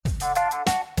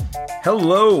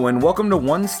Hello and welcome to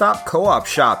One Stop Co-op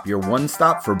Shop, your one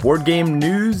stop for board game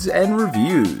news and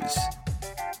reviews.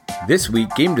 This week,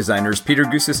 game designers Peter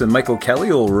Gussis and Michael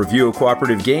Kelly will review a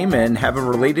cooperative game and have a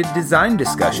related design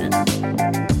discussion.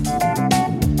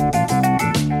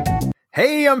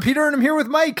 Hey, I'm Peter and I'm here with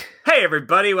Mike. Hey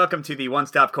everybody, welcome to the One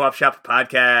Stop Co-op Shop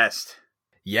podcast.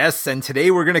 Yes, and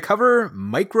today we're going to cover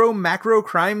Micro Macro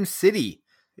Crime City.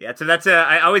 Yeah, so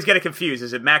I always get it confused.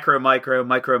 Is it macro, micro,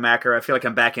 macro? I feel like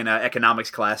I'm back in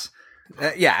economics class.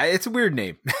 Yeah, it's a weird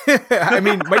name. I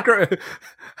mean, micro.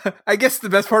 I guess the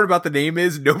best part about the name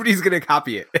is nobody's going to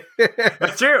copy it.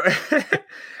 That's true.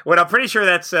 Well, I'm pretty sure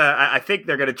that's. I think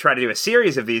they're going to try to do a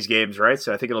series of these games, right?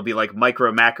 So I think it'll be like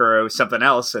micro, macro, something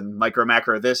else, and micro,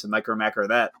 macro this, and micro, macro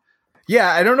that.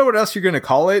 Yeah, I don't know what else you're going to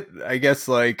call it. I guess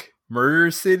like Murder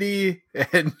City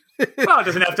and. Well, it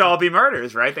doesn't have to all be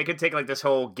murders, right? They could take like this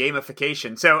whole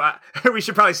gamification. So we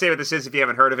should probably say what this is if you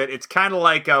haven't heard of it. It's kind of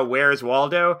like Where's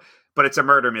Waldo, but it's a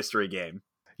murder mystery game.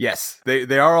 Yes,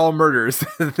 they are all murders.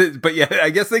 But yeah, I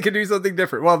guess they could do something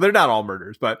different. Well, they're not all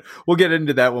murders, but we'll get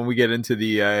into that when we get into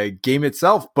the game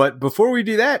itself. But before we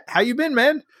do that, how you been,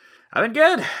 man? I've been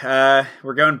good.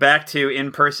 We're going back to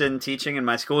in-person teaching in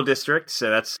my school district, so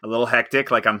that's a little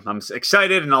hectic. Like I'm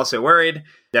excited and also worried.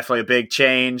 Definitely a big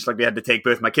change. Like we had to take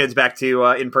both my kids back to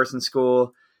in-person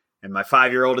school, and my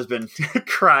 5-year-old has been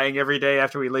crying every day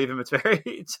after we leave him.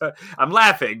 I'm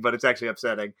laughing, but it's actually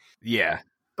upsetting. Yeah.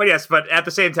 But at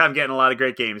the same time, getting a lot of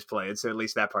great games played, so at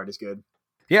least that part is good.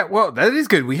 Yeah, well, that is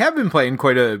good. We have been playing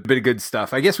quite a bit of good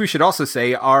stuff. I guess we should also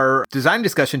say our design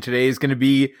discussion today is going to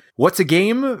be what's a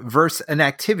game versus an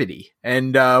activity,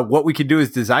 and what we can do as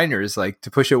designers, like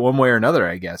to push it one way or another,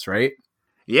 I guess, right?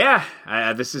 Yeah,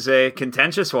 this is a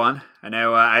contentious one. I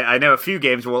know. I know a few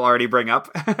games we'll already bring up.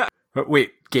 But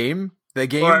wait, game? The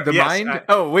game? Yes, mind?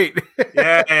 Oh, wait.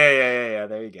 Yeah.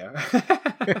 There you go.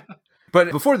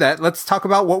 But before that, let's talk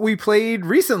about what we played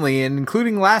recently, and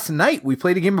including last night. We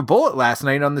played a game of Bullet last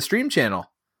night on the stream channel.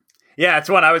 Yeah, it's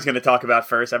one I was going to talk about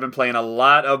first. I've been playing a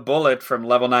lot of Bullet from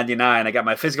level 99. I got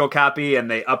my physical copy, and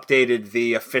they updated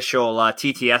the official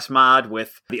TTS mod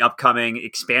with the upcoming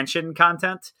expansion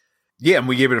content. Yeah, and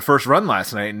we gave it a first run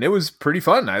last night, and it was pretty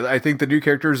fun. I think the new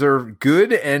characters are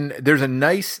good, and there's a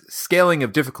nice scaling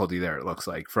of difficulty there, it looks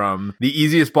like. From the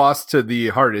easiest boss to the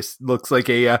hardest, looks like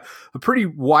a pretty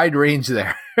wide range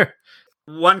there.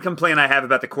 One complaint I have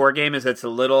about the core game is it's a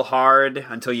little hard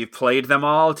until you've played them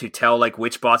all to tell like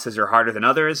which bosses are harder than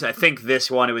others. I think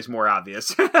this one, it was more obvious,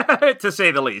 to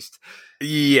say the least.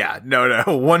 Yeah, no.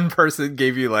 One person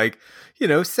gave you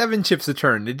 7 chips a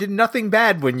turn. It did nothing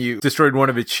bad when you destroyed one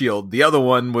of its shield. The other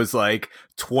one was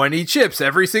 20 chips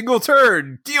every single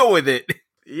turn. Deal with it.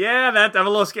 Yeah, I'm a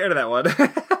little scared of that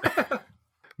one.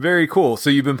 Very cool.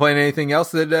 So you've been playing anything else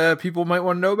that people might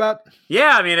want to know about?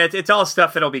 Yeah, I mean, it's all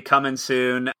stuff that'll be coming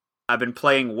soon. I've been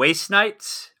playing Waste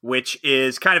Night, which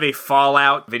is kind of a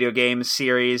Fallout video game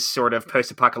series, sort of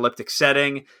post-apocalyptic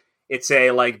setting. It's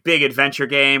a big adventure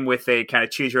game with a kind of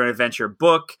choose-your-own-adventure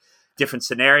book, different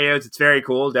scenarios. It's very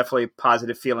cool. Definitely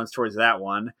positive feelings towards that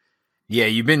one. Yeah,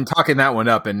 you've been talking that one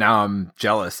up, and now I'm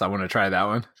jealous. I want to try that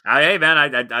one. Hey, man,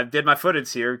 I did my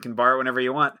footage here. You can borrow it whenever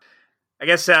you want. I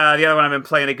guess the other one I've been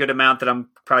playing a good amount that I'm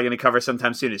probably going to cover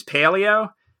sometime soon is Paleo,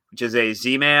 which is a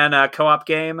Z-Man co-op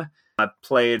game. I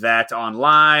played that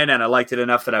online, and I liked it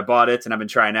enough that I bought it, and I've been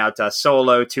trying out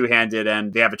solo, two-handed,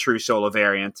 and they have a true solo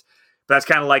variant. But that's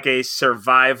kind of like a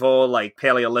survival,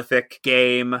 Paleolithic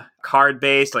game,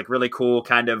 card-based, really cool,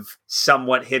 kind of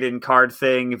somewhat hidden card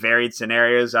thing, varied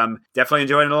scenarios. I'm definitely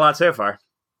enjoying it a lot so far.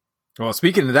 Well,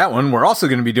 speaking of that one, we're also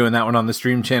going to be doing that one on the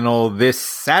stream channel this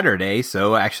Saturday.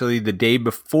 So actually the day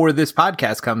before this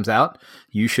podcast comes out,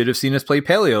 you should have seen us play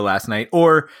Paleo last night.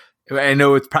 Or I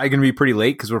know it's probably going to be pretty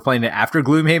late because we're playing it after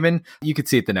Gloomhaven. You could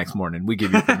see it the next morning. We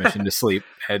give you permission to sleep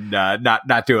and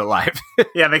not do it live.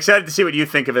 Yeah, I'm excited to see what you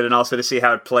think of it and also to see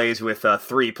how it plays with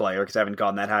 3-player because I haven't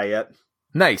gone that high yet.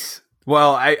 Nice.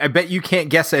 Well, I bet you can't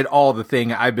guess at all the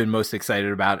thing I've been most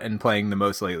excited about and playing the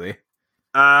most lately.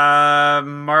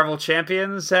 Marvel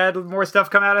Champions had more stuff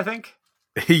come out, I think.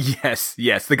 Yes.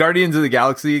 The Guardians of the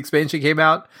Galaxy expansion came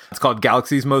out. It's called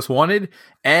Galaxy's Most Wanted,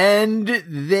 and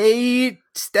they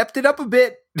stepped it up a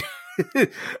bit.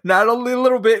 Not only a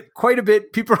little bit, quite a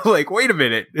bit. People are like, wait a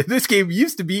minute, this game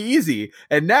used to be easy,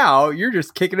 and now you're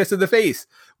just kicking us in the face,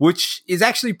 which is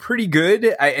actually pretty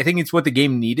good. I think it's what the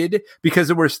game needed, because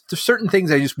there were certain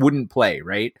things I just wouldn't play,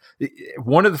 right?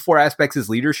 One of the 4 aspects is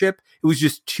leadership. It was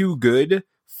just too good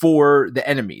for the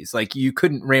enemies. You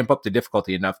couldn't ramp up the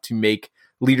difficulty enough to make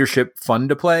leadership fun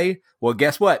to play. Well,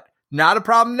 guess what? Not a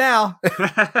problem now.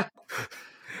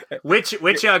 Which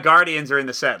Guardians are in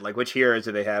the set? Which heroes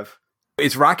do they have?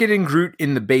 It's Rocket and Groot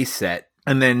in the base set.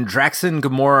 And then Drax and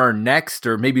Gamora are next,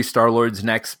 or maybe Star-Lord's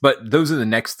next, but those are the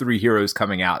next 3 heroes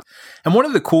coming out. And one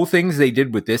of the cool things they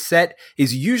did with this set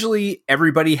is usually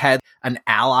everybody had an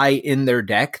ally in their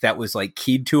deck that was like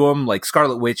keyed to them. Like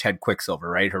Scarlet Witch had Quicksilver,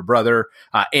 right? Her brother,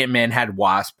 Ant-Man had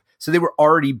Wasp. So they were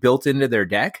already built into their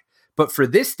deck. But for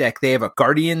this deck, they have a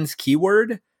Guardians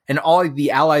keyword, and all of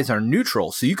the allies are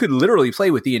neutral. So you could literally play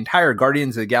with the entire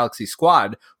Guardians of the Galaxy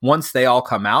squad once they all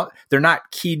come out. They're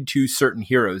not keyed to certain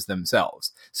heroes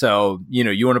themselves. So,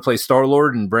 you want to play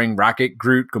Star-Lord and bring Rocket,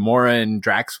 Groot, Gamora, and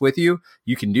Drax with you,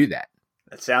 you can do that.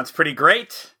 That sounds pretty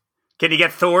great. Can you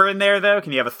get Thor in there, though?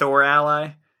 Can you have a Thor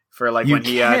ally for like when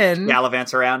he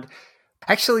gallivants around?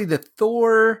 Actually, the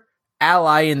Thor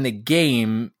ally in the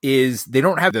game is they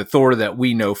don't have the Thor that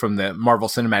we know from the Marvel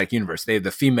Cinematic Universe. They have the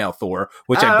female Thor,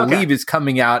 which I believe is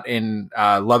coming out in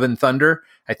Love and Thunder.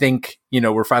 I think,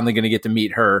 we're finally going to get to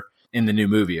meet her in the new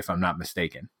movie, if I'm not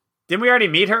mistaken. Didn't we already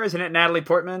meet her? Isn't it Natalie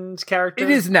Portman's character?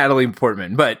 It is Natalie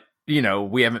Portman, but,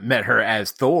 we haven't met her as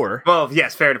Thor. Well,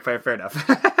 yes, fair enough.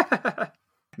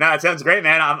 No, it sounds great,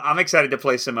 man. I'm excited to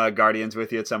play some Guardians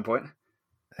with you at some point.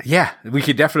 Yeah, we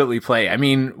could definitely play. I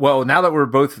mean, well, now that we're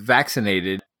both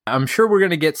vaccinated, I'm sure we're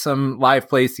going to get some live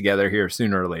plays together here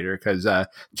sooner or later because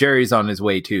Jerry's on his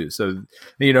way too. So,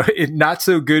 not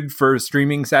so good for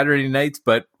streaming Saturday nights,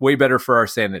 but way better for our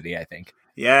sanity, I think.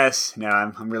 Yes. No,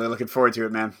 I'm really looking forward to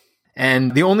it, man.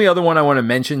 And the only other one I want to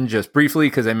mention just briefly,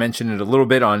 because I mentioned it a little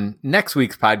bit on next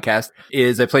week's podcast,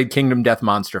 is I played Kingdom Death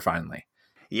Monster finally.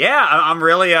 Yeah, I'm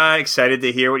really excited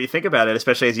to hear what you think about it,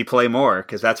 especially as you play more,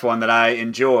 because that's one that I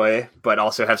enjoy, but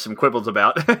also have some quibbles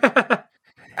about.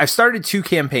 I've started 2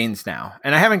 campaigns now,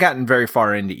 and I haven't gotten very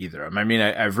far into either of them. I mean,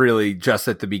 I've really just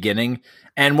at the beginning.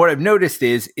 And what I've noticed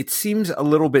is it seems a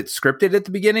little bit scripted at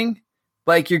the beginning.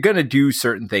 Like, you're going to do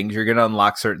certain things. You're going to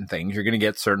unlock certain things. You're going to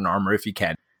get certain armor if you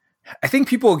can. I think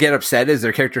people get upset as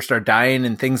their characters start dying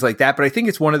and things like that, but I think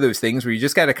it's one of those things where you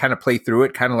just got to kind of play through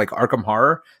it, kind of like Arkham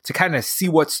Horror, to kind of see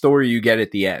what story you get at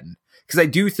the end. Because I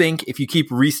do think if you keep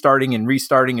restarting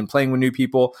and playing with new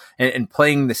people and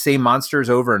playing the same monsters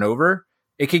over and over,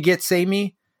 it could get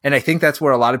samey. And I think that's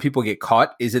where a lot of people get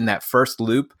caught, is in that first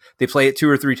loop. They play it 2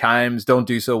 or 3 times, don't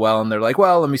do so well, and they're like,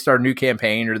 well, let me start a new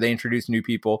campaign, or they introduce new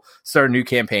people, start a new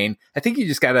campaign. I think you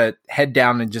just got to head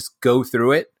down and just go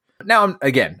through it. Now,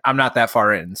 I'm not that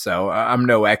far in, so I'm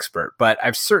no expert, but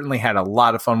I've certainly had a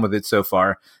lot of fun with it so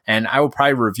far, and I will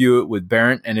probably review it with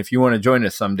Barrett, and if you want to join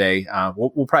us someday,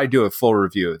 we'll probably do a full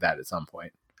review of that at some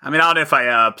point. I mean, I don't know if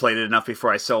I played it enough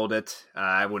before I sold it.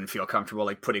 I wouldn't feel comfortable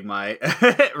like putting my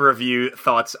review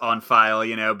thoughts on file,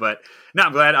 but no,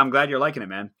 I'm glad you're liking it,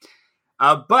 man.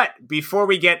 But before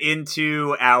we get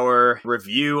into our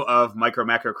review of Micro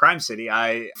Macro Crime City,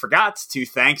 I forgot to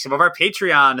thank some of our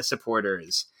Patreon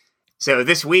supporters. So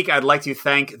this week, I'd like to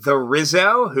thank The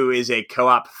Rizzo, who is a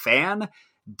co-op fan,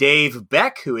 Dave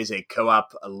Beck, who is a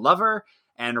co-op lover,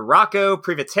 and Rocco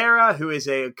Privatera, who is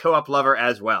a co-op lover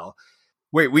as well.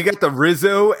 Wait, we got the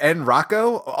Rizzo and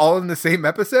Rocco all in the same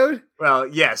episode? Well,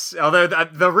 yes, although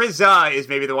the Rizzo is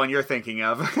maybe the one you're thinking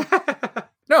of.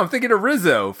 No, I'm thinking of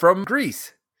Rizzo from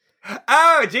Grease.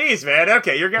 Oh, geez, man.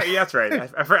 Okay, that's right.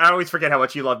 I always forget how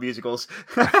much you love musicals.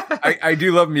 I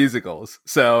do love musicals.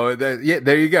 So, there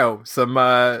you go. Some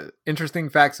interesting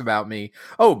facts about me.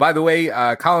 Oh, by the way,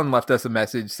 Colin left us a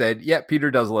message, said, yeah,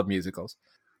 Peter does love musicals.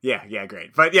 Yeah,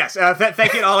 great. But yes,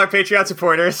 thank you to all our Patreon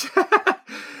supporters.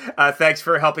 Thanks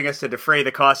for helping us to defray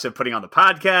the costs of putting on the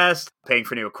podcast, paying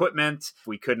for new equipment.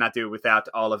 We could not do it without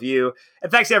all of you.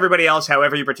 And thanks to everybody else,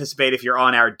 however you participate. If you're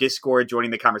on our Discord,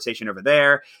 joining the conversation over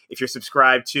there. If you're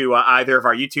subscribed to either of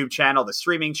our YouTube channel, the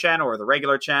streaming channel, or the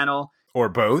regular channel. Or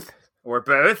both.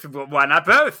 Why not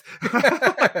both?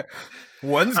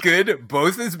 One's good.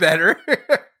 Both is better.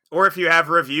 Or if you have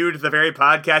reviewed the very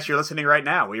podcast you're listening right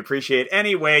now. We appreciate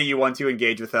any way you want to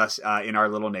engage with us in our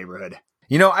little neighborhood.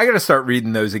 I got to start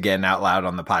reading those again out loud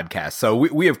on the podcast. So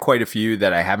we have quite a few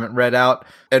that I haven't read out.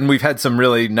 And we've had some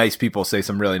really nice people say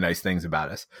some really nice things about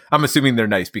us. I'm assuming they're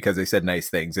nice because they said nice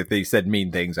things. If they said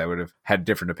mean things, I would have had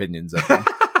different opinions of them.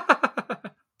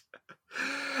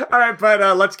 All right,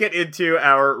 but let's get into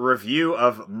our review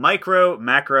of Micro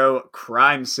Macro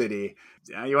Crime City.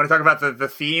 You want to talk about the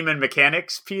theme and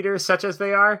mechanics, Peter, such as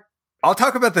they are? I'll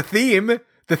talk about the theme.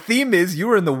 The theme is you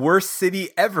were in the worst city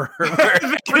ever.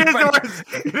 It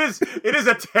is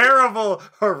a terrible,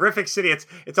 horrific city.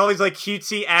 It's all these like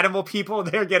cutesy animal people.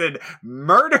 They're getting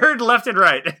murdered left and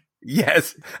right.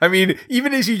 Yes. I mean,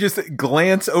 even as you just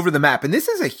glance over the map, and this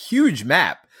is a huge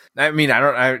map. I mean,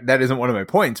 that isn't one of my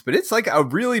points, but it's like a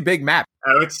really big map.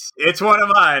 Oh, it's one of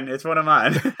mine. It's one of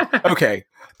mine. Okay.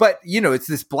 But, it's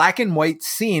this black and white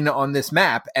scene on this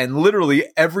map, and literally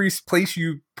every place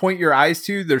you point your eyes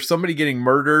to, there's somebody getting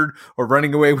murdered or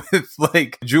running away with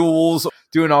like jewels,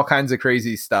 doing all kinds of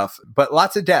crazy stuff. But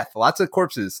lots of death, lots of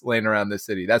corpses laying around this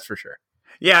city. That's for sure.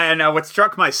 Yeah, and what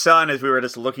struck my son as we were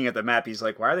just looking at the map, he's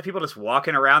like, why are the people just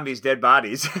walking around these dead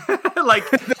bodies?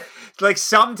 like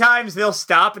sometimes they'll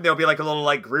stop and there'll be like a little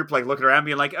like group like looking around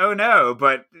being like, oh no.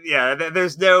 But yeah,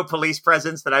 there's no police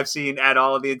presence that I've seen at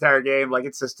all in the entire game. Like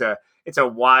it's a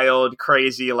wild,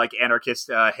 crazy, like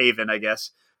anarchist haven, I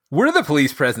guess. We're the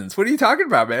police presence. What are you talking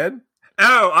about, man?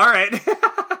 Oh, all right.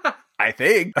 I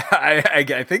think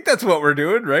I think that's what we're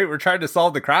doing, right? We're trying to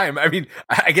solve the crime. I mean,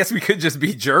 I guess we could just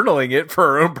be journaling it for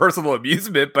our own personal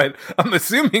amusement, but I'm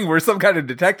assuming we're some kind of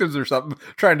detectives or something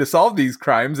trying to solve these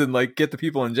crimes and like get the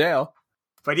people in jail.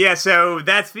 But yeah, so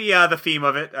that's the theme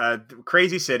of it,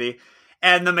 crazy city,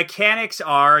 and the mechanics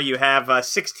are you have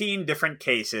 16 different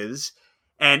cases.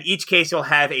 And each case will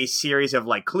have a series of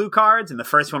like clue cards. And the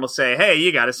first one will say, hey,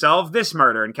 you got to solve this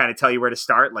murder, and kind of tell you where to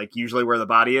start, like usually where the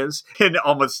body is in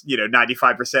almost,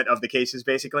 95% of the cases,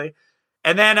 basically.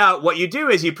 And then what you do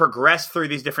is you progress through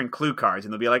these different clue cards,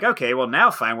 and they'll be like, okay, well, now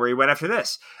find where he went after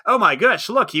this. Oh my gosh,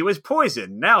 look, he was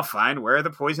poisoned. Now find where the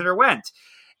poisoner went.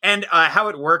 And how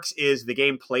it works is the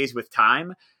game plays with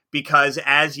time, because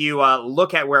as you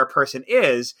look at where a person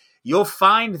is, you'll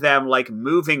find them like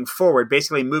moving forward,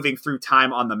 basically moving through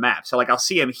time on the map. So like I'll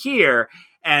see him here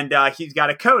and he's got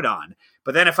a coat on.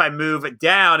 But then if I move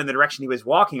down in the direction he was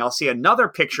walking, I'll see another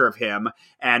picture of him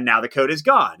and now the coat is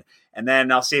gone. And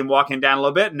then I'll see him walking down a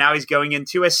little bit and now he's going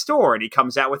into a store and he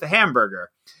comes out with a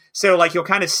hamburger. So like you'll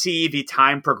kind of see the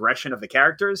time progression of the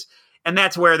characters. And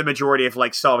that's where the majority of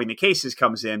like solving the cases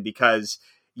comes in, because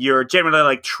you're generally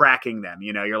like tracking them.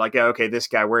 You're like, oh, okay, this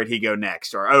guy, where'd he go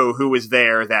next? Or, oh, who was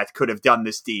there that could have done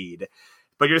this deed?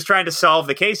 But you're just trying to solve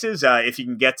the cases. If you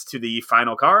can get to the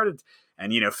final card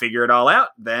and, figure it all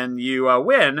out, then you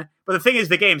win. But the thing is,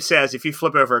 the game says if you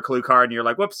flip over a clue card and you're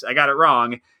like, whoops, I got it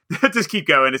wrong, just keep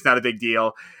going. It's not a big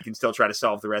deal. You can still try to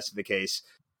solve the rest of the case.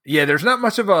 Yeah, there's not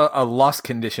much of a loss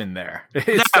condition there.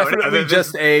 It's definitely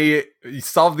just a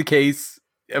solve the case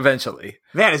eventually.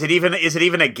 Man, is it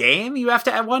even a game? You have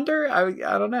to wonder. I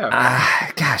don't know.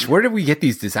 Gosh, where did we get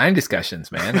these design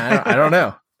discussions, man? I don't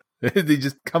know. They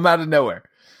just come out of nowhere.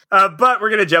 But we're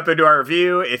going to jump into our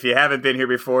review. If you haven't been here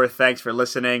before, thanks for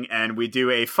listening. And we do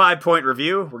a 5-point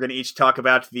review. We're going to each talk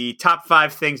about the top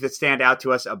 5 things that stand out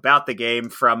to us about the game,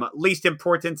 from least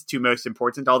important to most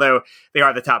important, although they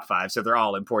are the top 5, so they're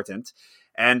all important.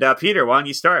 And Peter, why don't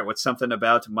you start? What's something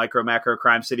about Micro Macro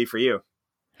Crime City for you?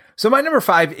 So my number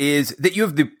 5 is that you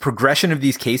have the progression of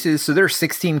these cases. So there are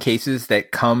 16 cases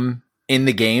that come in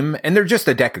the game, and they're just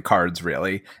a deck of cards,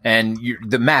 really. And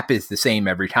the map is the same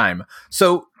every time.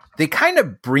 So they kind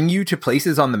of bring you to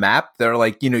places on the map. They're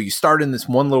like, you start in this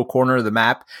one little corner of the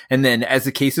map, and then as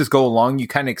the cases go along, you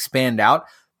kind of expand out.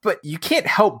 But you can't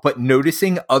help but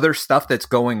noticing other stuff that's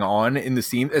going on in the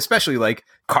scene, especially like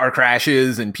car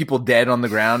crashes and people dead on the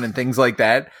ground and things like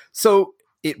that. So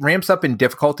it ramps up in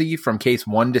difficulty from case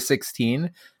 1 to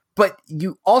 16, but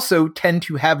you also tend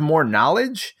to have more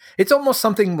knowledge. It's almost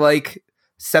something like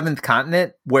Seventh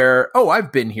Continent, where, oh,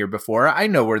 I've been here before. I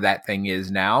know where that thing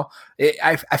is now.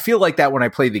 I feel like that when I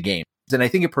play the game. And I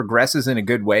think it progresses in a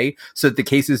good way so that the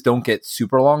cases don't get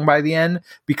super long by the end,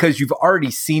 because you've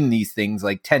already seen these things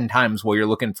like 10 times while you're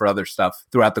looking for other stuff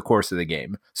throughout the course of the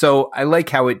game. So I like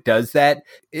how it does that.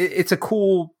 It's a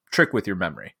cool trick with your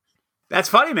memory. That's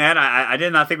funny, man. I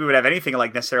did not think we would have anything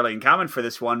like necessarily in common for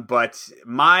this one, but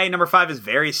my number 5 is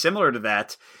very similar to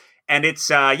that. And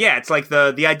it's, it's like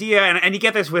the idea, and you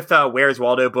get this with Where's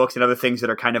Waldo books and other things that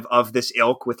are kind of this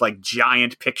ilk, with like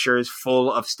giant pictures full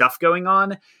of stuff going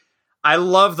on. I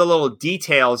love the little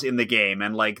details in the game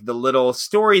and like the little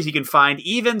stories you can find,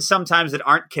 even sometimes that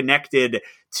aren't connected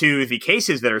to the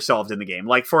cases that are solved in the game.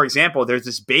 Like, for example, there's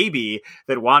this baby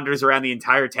that wanders around the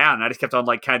entire town. And I just kept on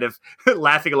like kind of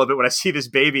laughing a little bit when I see this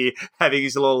baby having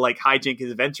these little like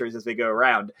hijinks adventures as they go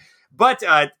around. But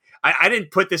I didn't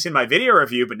put this in my video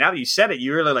review, but now that you said it,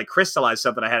 you really like crystallized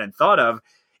something I hadn't thought of.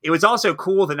 It was also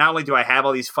cool that not only do I have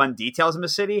all these fun details in the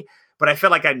city, but I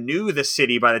felt like I knew the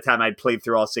city by the time I'd played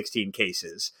through all 16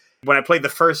 cases. When I played the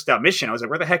first mission, I was like,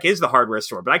 where the heck is the hardware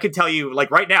store? But I could tell you, like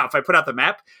right now, if I put out the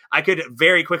map, I could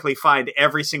very quickly find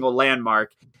every single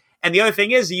landmark. And the other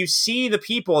thing is, you see the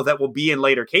people that will be in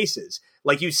later cases.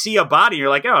 Like you see a body, you're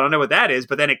like, oh, I don't know what that is,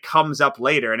 but then it comes up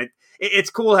later. And it's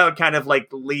cool how it kind of like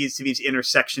leads to these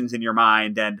intersections in your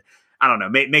mind. And I don't know,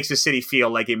 makes the city feel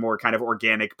like a more kind of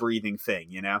organic breathing thing,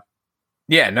 you know?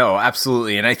 Yeah, no,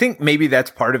 absolutely. And I think maybe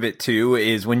that's part of it too,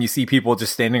 is when you see people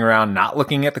just standing around not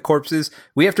looking at the corpses,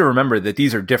 we have to remember that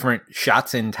these are different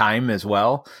shots in time as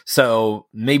well. So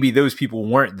maybe those people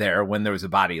weren't there when there was a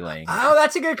body laying there. Oh,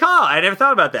 that's a good call. I never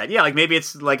thought about that. Yeah, like maybe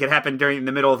it's like it happened during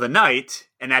the middle of the night,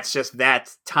 and that's just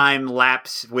that time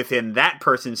lapse within that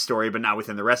person's story, but not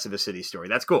within the rest of the city's story.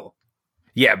 That's cool.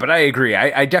 Yeah, but I agree.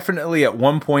 I definitely, at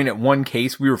one point, at one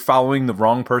case, we were following the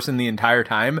wrong person the entire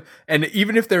time. And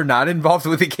even if they're not involved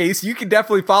with the case, you can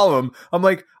definitely follow him. I'm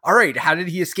like, all right, how did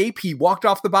he escape? He walked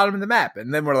off the bottom of the map.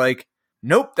 And then we're like,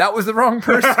 nope, that was the wrong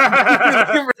person.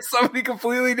 For somebody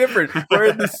completely different.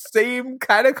 Wearing the same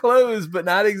kind of clothes, but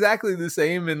not exactly the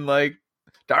same. And like,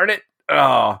 darn it.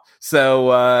 Oh,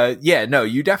 so yeah, no,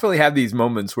 you definitely have these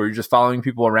moments where you're just following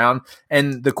people around.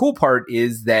 And the cool part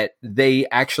is that they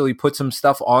actually put some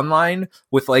stuff online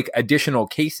with like additional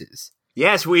cases.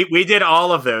 Yes, we did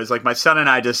all of those. Like my son and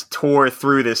I just tore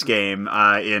through this game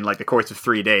in like the course of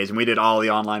 3 days, and we did all the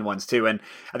online ones too. And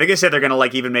I think they said they're going to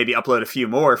like even maybe upload a few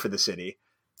more for the city.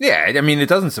 Yeah, I mean, it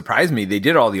doesn't surprise me. They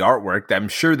did all the artwork. I'm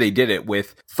sure they did it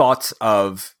with thoughts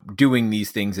of doing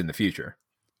these things in the future.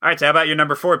 All right, so how about your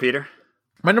number 4, Peter?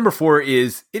 My number 4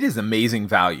 is, it is amazing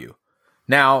value.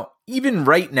 Now, even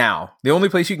right now, the only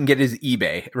place you can get is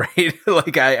eBay, right?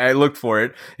 Like I looked for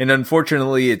it, and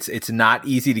unfortunately it's not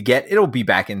easy to get. It'll be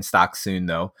back in stock soon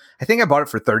though. I think I bought it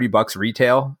for $30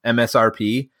 retail,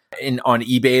 MSRP. On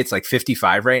eBay, it's like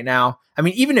 55 right now. I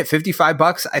mean, even at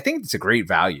 $55, I think it's a great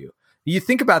value. You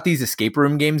think about these escape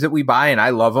room games that we buy, and I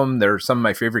love them. They're some of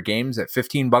my favorite games at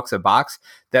 $15 a box.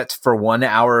 That's for 1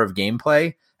 hour of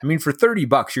gameplay. I mean, for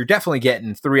 $30, you're definitely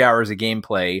getting 3 hours of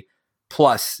gameplay.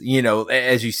 Plus, you know,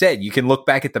 as you said, you can look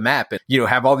back at the map and, you know,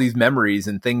 have all these memories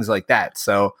and things like that.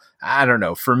 So I don't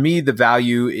know. For me, the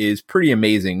value is pretty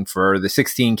amazing for the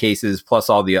 16 cases plus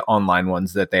all the online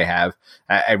ones that they have.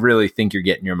 I really think you're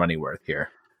getting your money worth here.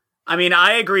 I mean,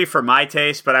 I agree for my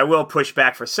taste, but I will push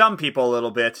back for some people a little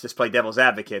bit to just play devil's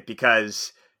advocate,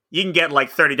 because you can get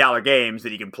like $30 games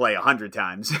that you can play 100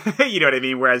 times. You know what I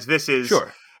mean? Whereas this is...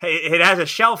 Sure. It has a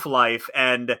shelf life,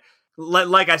 and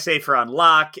like I say, for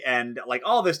Unlock and like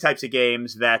all those types of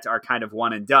games that are kind of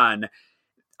one and done,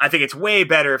 I think it's way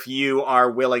better if you are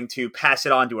willing to pass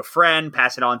it on to a friend,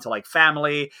 pass it on to like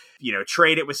family, you know,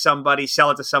 trade it with somebody,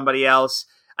 sell it to somebody else.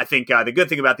 I think the good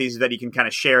thing about these is that you can kind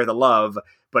of share the love.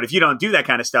 But if you don't do that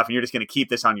kind of stuff and you're just going to keep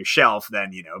this on your shelf,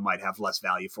 then, you know, it might have less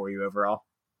value for you overall.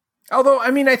 Although,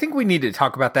 I mean, I think we need to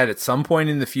talk about that at some point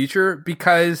in the future,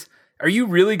 because are you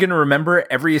really going to remember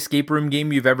every escape room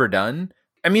game you've ever done?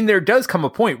 I mean, there does come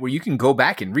a point where you can go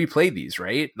back and replay these,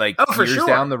 right? Like years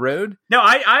down the road. No,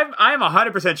 I'm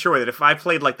 100% sure that if I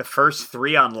played like the first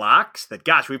 3 Unlocks that,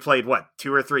 gosh, we played,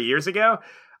 2 or 3 years ago,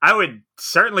 I would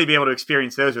certainly be able to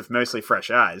experience those with mostly fresh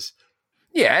eyes.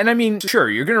 Yeah, and I mean, sure,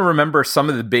 you're going to remember some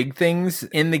of the big things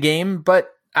in the game, but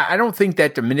I don't think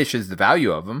that diminishes the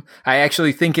value of them. I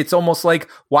actually think it's almost like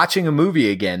watching a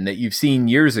movie again that you've seen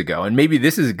years ago. And maybe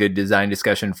this is a good design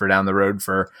discussion for down the road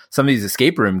for some of these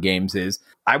escape room games is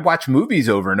I watch movies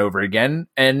over and over again.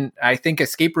 And I think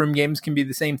escape room games can be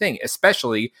the same thing,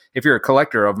 especially if you're a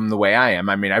collector of them the way I am.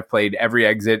 I mean, I've played every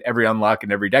exit, every unlock,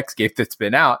 and every Deckscape that's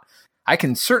been out. I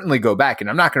can certainly go back, and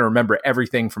I'm not going to remember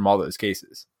everything from all those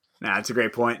cases. Nah, that's a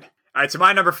great point. All right, so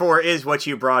my number 4 is what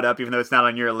you brought up, even though it's not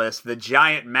on your list, the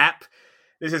giant map.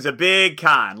 This is a big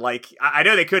con. Like, I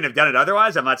know they couldn't have done it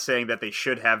otherwise. I'm not saying that they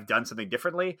should have done something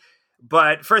differently.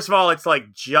 But first of all, it's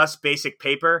like just basic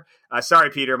paper. Sorry,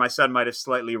 Peter, my son might have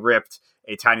slightly ripped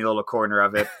a tiny little corner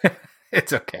of it.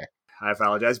 It's okay. I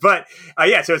apologize. But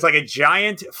yeah, so it's like a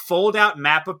giant fold-out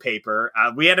map of paper.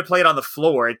 We had to play it on the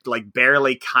floor. It like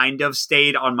barely kind of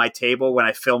stayed on my table when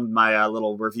I filmed my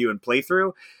little review and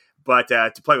playthrough. But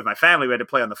to play with my family, we had to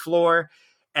play on the floor.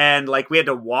 And like we had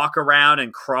to walk around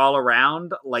and crawl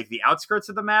around like the outskirts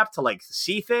of the map to like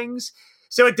see things.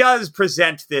 So it does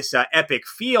present this epic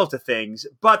feel to things.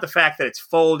 But the fact that it's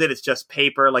folded, it's just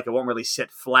paper, like it won't really sit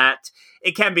flat.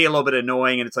 It can be a little bit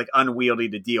annoying, and it's like unwieldy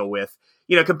to deal with.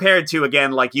 You know, compared to,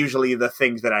 again, like usually the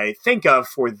things that I think of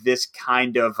for this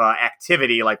kind of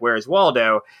activity, like Where's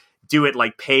Waldo, do it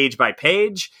like page by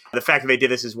page. The fact that they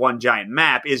did this as one giant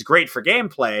map is great for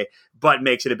gameplay, but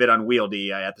makes it a bit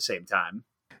unwieldy at the same time.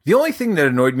 The only thing that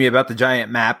annoyed me about the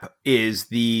giant map is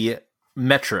the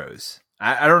metros.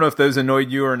 I don't know if those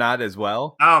annoyed you or not as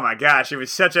well. Oh my gosh, it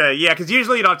was such a... Yeah, because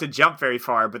usually you don't have to jump very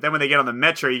far, but then when they get on the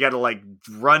metro, you got to like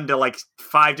run to like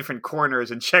 5 different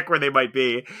corners and check where they might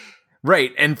be.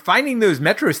 Right. And finding those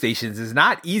metro stations is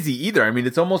not easy either. I mean,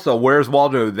 it's almost a where's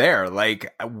Waldo there?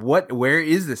 Like, where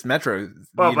is this metro?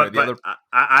 Well,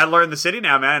 I learned the city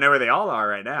now, man. I know where they all are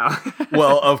right now.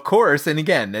 Well, of course. And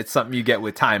again, it's something you get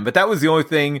with time. But that was the only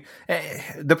thing.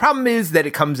 The problem is that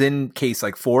it comes in case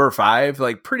like 4 or 5,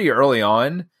 like pretty early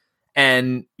on.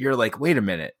 And you're like, wait a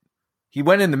minute. He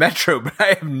went in the metro, but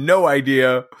I have no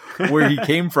idea where he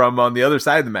came from on the other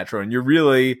side of the metro. And you're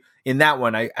really... in that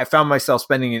one, I found myself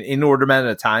spending an inordinate amount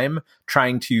of time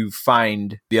trying to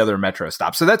find the other metro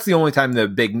stop. So that's the only time the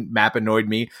big map annoyed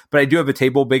me. But I do have a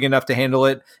table big enough to handle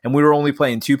it. And we were only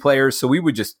playing 2 players. So we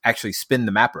would just actually spin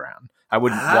the map around. I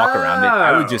wouldn't walk around it.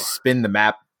 I would just spin the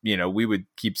map. You know, we would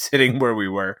keep sitting where we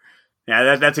were.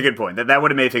 Yeah, that's a good point. That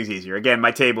would have made things easier. Again,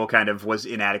 my table kind of was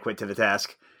inadequate to the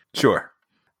task. Sure.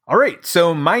 All right,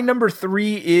 so my number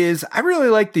 3 is I really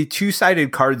like the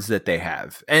 2-sided cards that they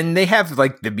have. And they have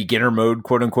like the beginner mode,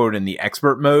 quote unquote, and the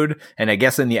expert mode. And I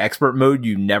guess in the expert mode,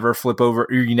 you never flip over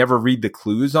or you never read the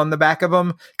clues on the back of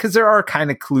them because there are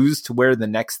kind of clues to where the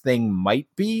next thing might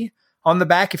be on the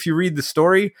back if you read the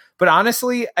story. But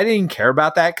honestly, I didn't care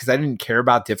about that because I didn't care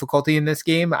about difficulty in this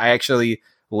game. I actually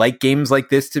like games like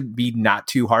this to be not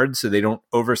too hard so they don't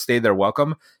overstay their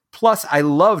welcome. Plus, I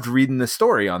loved reading the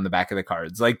story on the back of the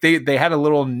cards. Like they had a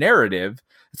little narrative.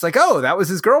 It's like, oh, that was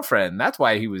his girlfriend. That's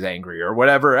why he was angry or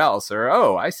whatever else. Or,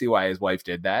 oh, I see why his wife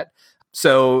did that.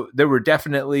 So there were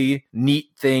definitely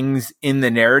neat things in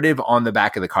the narrative on the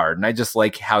back of the card. And I just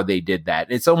like how they did that.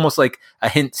 It's almost like a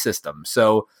hint system.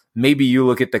 So maybe you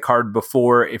look at the card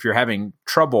before if you're having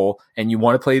trouble and you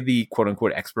want to play the quote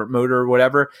unquote expert mode or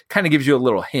whatever, kind of gives you a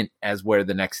little hint as where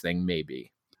the next thing may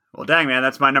be. Well, dang, man,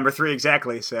 that's my number 3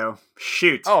 exactly, so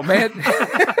shoot. Oh, man.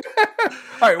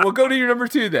 All right, well, go to your number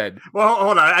 2 then. Well,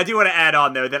 hold on. I do want to add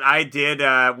on, though, that I did,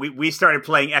 we started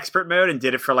playing expert mode and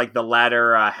did it for, like, the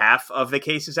latter half of the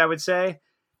cases, I would say.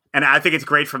 And I think it's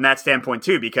great from that standpoint,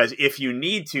 too, because if you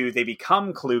need to, they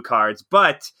become clue cards,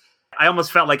 but I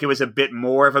almost felt like it was a bit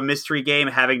more of a mystery game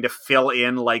having to fill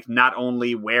in, like, not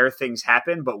only where things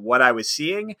happen, but what I was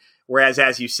seeing. Whereas,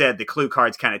 as you said, the clue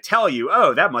cards kind of tell you,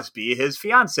 oh, that must be his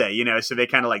fiance, you know, so they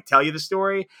kind of like tell you the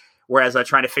story. Whereas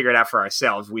trying to figure it out for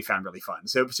ourselves, we found really fun.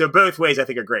 So both ways I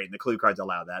think are great, and the clue cards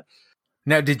allow that.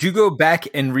 Now, did you go back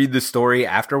and read the story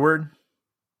afterward?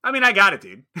 I mean, I got it,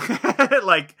 dude.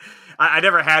 Like, I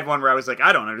never had one where I was like,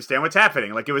 I don't understand what's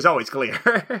happening. Like, it was always clear.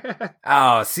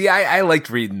 Oh, see, I liked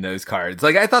reading those cards.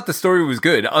 Like, I thought the story was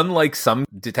good. Unlike some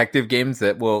detective games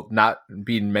that will not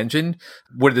be mentioned,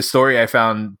 where the story I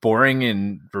found boring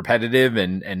and repetitive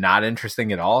and not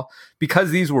interesting at all.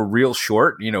 Because these were real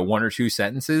short, 1 or 2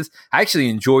 sentences, I actually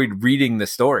enjoyed reading the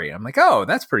story. I'm like, oh,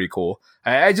 that's pretty cool.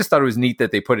 I just thought it was neat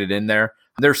that they put it in there.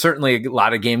 There's certainly a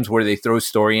lot of games where they throw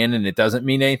story in and it doesn't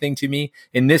mean anything to me.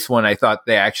 In this one, I thought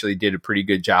they actually did a pretty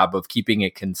good job of keeping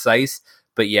it concise,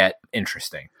 but yet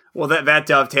interesting. Well, that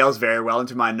dovetails very well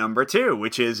into my number 2,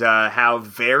 which is how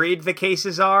varied the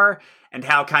cases are and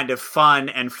how kind of fun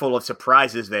and full of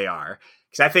surprises they are.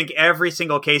 Because I think every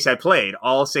single case I played,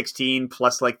 all 16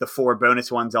 plus like the 4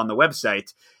 bonus ones on the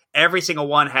website, every single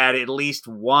one had at least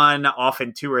 1,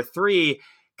 often 2 or 3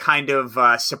 kind of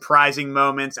surprising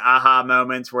moments, aha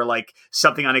moments where like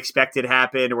something unexpected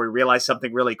happened or we realized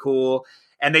something really cool.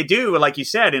 And they do, like you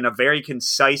said, in a very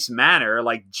concise manner,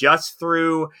 like just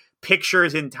through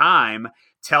pictures in time,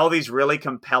 tell these really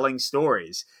compelling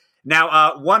stories.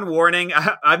 Now, one warning,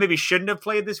 I maybe shouldn't have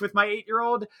played this with my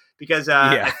 8-year-old because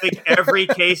I think every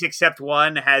case except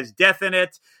one has death in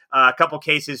it. A couple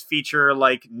cases feature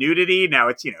like nudity. Now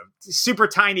it's, super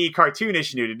tiny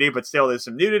cartoonish nudity, but still there's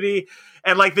some nudity.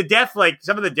 And like the death, like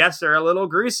some of the deaths are a little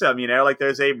gruesome, like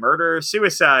there's a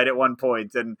murder-suicide at one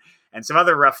point and some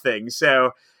other rough things.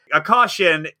 So a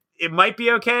caution, it might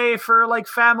be okay for like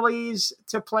families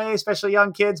to play, especially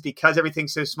young kids, because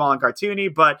everything's so small and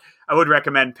cartoony. But I would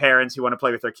recommend parents who want to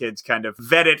play with their kids kind of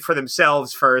vet it for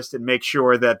themselves first and make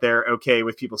sure that they're okay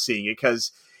with people seeing it,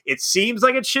 because it seems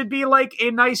like it should be like a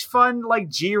nice, fun, like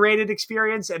G-rated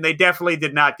experience, and they definitely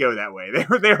did not go that way.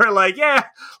 They were like, yeah,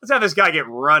 let's have this guy get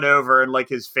run over and like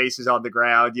his face is on the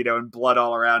ground, and blood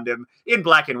all around him in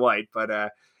black and white.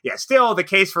 But yeah, still the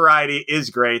case variety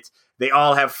is great. They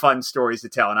all have fun stories to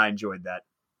tell, and I enjoyed that.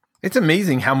 It's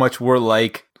amazing how much we're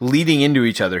like leading into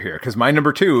each other here. Because my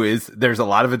number 2 is there's a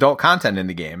lot of adult content in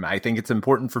the game. I think it's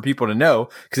important for people to know,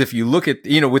 because if you look at,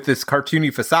 with this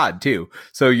cartoony facade too.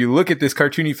 So you look at this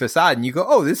cartoony facade and you go,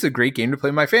 oh, this is a great game to play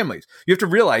with my families. You have to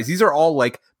realize these are all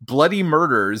like bloody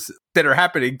murders that are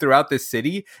happening throughout this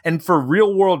city and for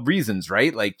real world reasons,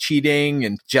 right? Like cheating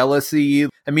and jealousy.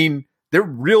 I mean, they're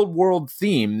real world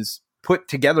themes put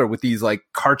together with these like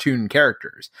cartoon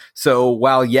characters. So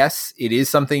while yes, it is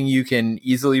something you can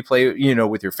easily play,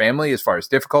 with your family as far as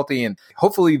difficulty, and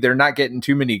hopefully they're not getting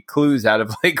too many clues out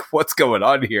of like what's going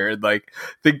on here and like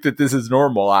think that this is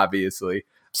normal, obviously.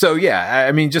 So yeah,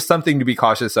 I mean, just something to be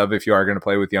cautious of if you are going to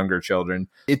play with younger children.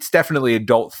 It's definitely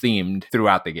adult themed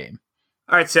throughout the game.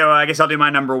 All right, so I guess I'll do my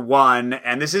number one,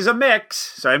 and this is a mix,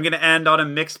 so I'm going to end on a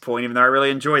mixed point, even though I really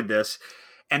enjoyed this.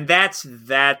 And that's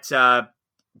that,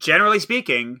 generally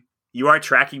speaking, you are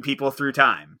tracking people through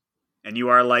time, and you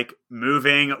are, like,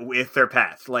 moving with their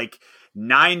path. Like,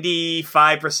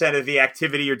 95% of the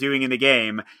activity you're doing in the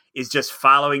game is just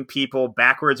following people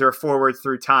backwards or forward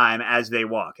through time as they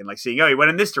walk, and, like, seeing, oh, he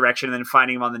went in this direction, and then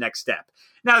finding him on the next step.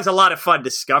 Now, there's a lot of fun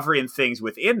discovery and things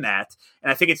within that,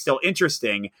 and I think it's still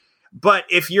interesting. But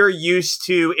if you're used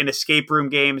to, in escape room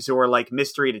games or like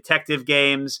mystery detective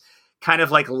games, kind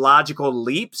of like logical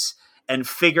leaps and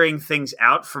figuring things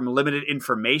out from limited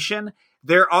information,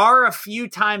 there are a few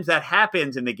times that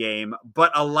happens in the game,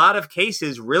 but a lot of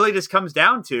cases really just comes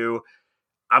down to,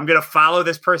 I'm going to follow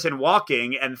this person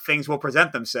walking and things will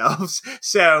present themselves.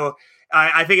 So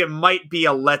I think it might be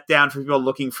a letdown for people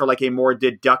looking for like a more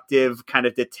deductive kind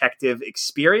of detective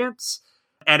experience.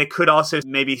 And it could also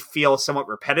maybe feel somewhat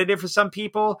repetitive for some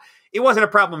people. It wasn't a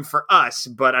problem for us,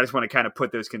 but I just want to kind of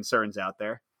put those concerns out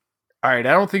there. All right,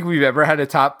 I don't think we've ever had a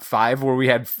top 5 where we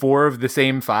had 4 of the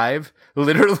same 5.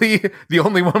 Literally, the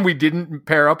only one we didn't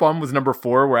pair up on was number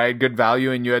 4, where I had good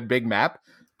value and you had big map.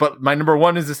 But my number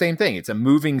 1 is the same thing. It's a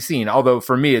moving scene, although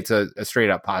for me, it's a straight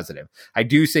up positive. I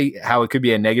do see how it could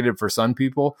be a negative for some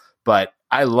people, but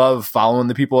I love following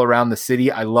the people around the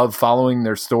city. I love following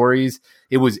their stories.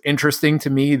 It was interesting to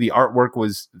me. The artwork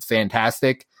was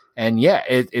fantastic. And yeah,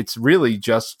 it's really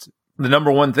just the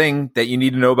number one thing that you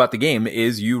need to know about the game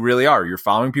is you're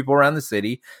following people around the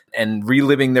city and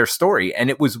reliving their story. And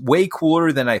it was way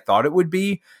cooler than I thought it would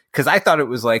be, because I thought it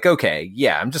was like, okay,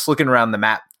 yeah, I'm just looking around the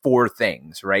map for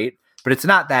things, right? But it's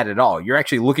not that at all. You're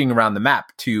actually looking around the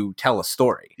map to tell a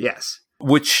story. Yes.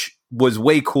 Which was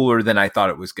way cooler than I thought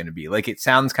it was going to be. Like, it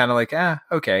sounds kind of like,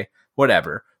 okay,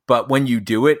 whatever. But when you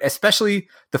do it, especially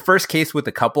the first case with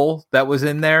the couple that was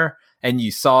in there, and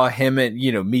you saw him and,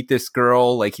 meet this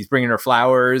girl, like he's bringing her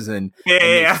flowers and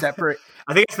separate.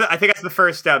 I think that's the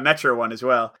first Metro one as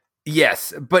well.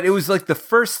 Yes. But it was like the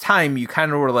first time you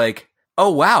kind of were like, oh,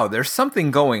 wow, there's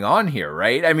something going on here,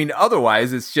 right? I mean,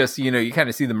 otherwise it's just, you kind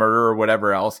of see the murder or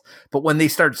whatever else. But when they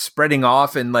start spreading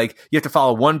off and like you have to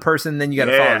follow one person, then you got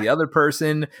to follow the other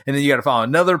person, and then you got to follow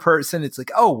another person. It's like,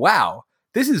 oh, wow,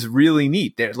 this is really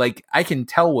neat. Like, I can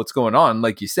tell what's going on.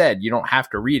 Like you said, you don't have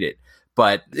to read it.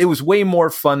 But it was way more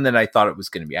fun than I thought it was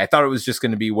going to be. I thought it was just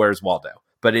going to be Where's Waldo?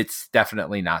 But it's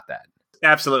definitely not that.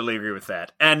 Absolutely agree with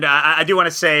that. And I do want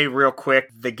to say real quick,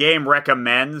 the game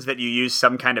recommends that you use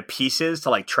some kind of pieces to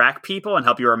like track people and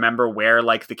help you remember where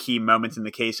like the key moments in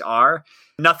the case are.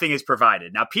 Nothing is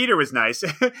provided. Now, Peter was nice.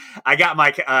 I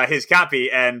got his copy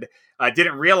and I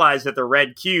didn't realize that the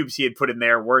red cubes he had put in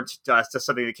there weren't just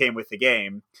something that came with the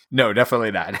game. No, definitely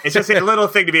not. It's just a little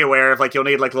thing to be aware of. Like, you'll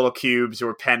need like little cubes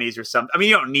or pennies or something. I mean,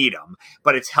 you don't need them,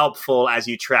 but it's helpful as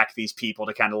you track these people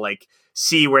to kind of like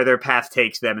see where their path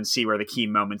takes them and see where the key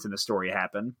moments in the story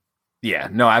happen. Yeah,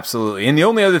 no, absolutely. And the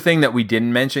only other thing that we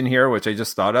didn't mention here, which I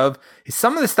just thought of, is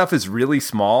some of the stuff is really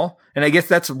small. And I guess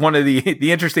that's one of the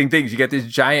interesting things. You get this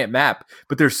giant map,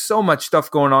 but there's so much stuff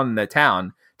going on in the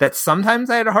town that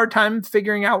sometimes I had a hard time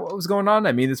figuring out what was going on.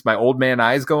 I mean, it's my old man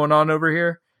eyes going on over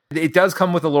here. It does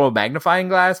come with a little magnifying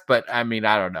glass, but I mean,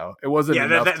 I don't know. It wasn't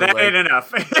enough. That ain't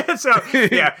enough. So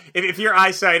yeah, if your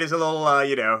eyesight is a little,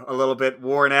 a little bit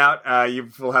worn out, you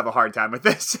will have a hard time with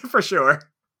this for sure.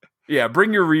 Yeah,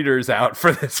 bring your readers out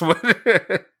for this one.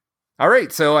 All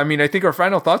right, so I mean, I think our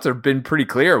final thoughts have been pretty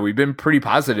clear. We've been pretty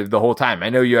positive the whole time. I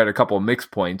know you had a couple of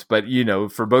mixed points, but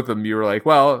for both of them, you were like,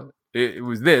 well, it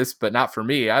was this, but not for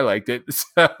me. I liked it.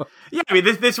 So yeah, I mean,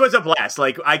 this was a blast.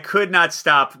 Like, I could not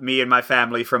stop me and my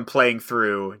family from playing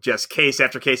through just case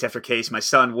after case after case. My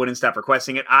son wouldn't stop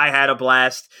requesting it. I had a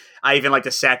blast. I even like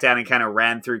to sat down and kind of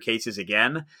ran through cases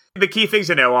again. The key things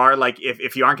to know are like,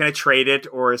 if you aren't going to trade it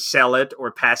or sell it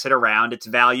or pass it around, its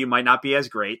value might not be as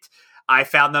great. I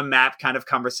found the map kind of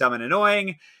cumbersome and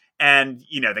annoying. And,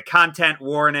 the content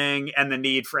warning and the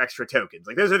need for extra tokens.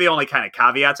 Like, those are the only kind of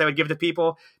caveats I would give to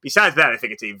people. Besides that, I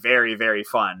think it's a very, very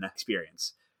fun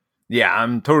experience. Yeah,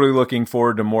 I'm totally looking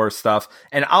forward to more stuff.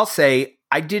 And I'll say,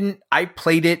 I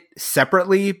played it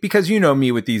separately because you know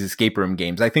me with these escape room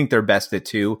games. I think they're best at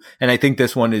 2. And I think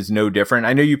this one is no different.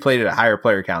 I know you played it at higher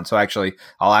player count. So actually,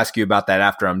 I'll ask you about that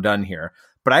after I'm done here.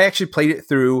 But I actually played it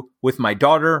through with my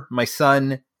daughter, my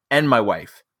son, and my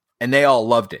wife. And they all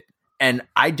loved it. And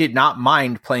I did not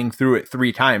mind playing through it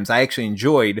 3 times. I actually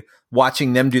enjoyed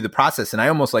watching them do the process, and I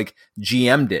almost like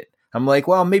GM'd it. I'm like,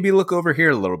 well, maybe look over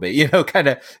here a little bit, kind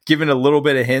of giving a little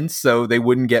bit of hints so they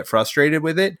wouldn't get frustrated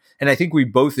with it. And I think we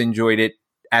both enjoyed it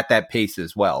at that pace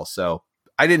as well. So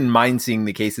I didn't mind seeing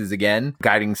the cases again,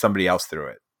 guiding somebody else through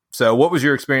it. So what was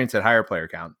your experience at higher player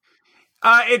count?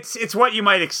 It's what you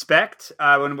might expect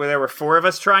when there were 4 of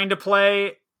us trying to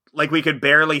play. Like, we could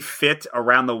barely fit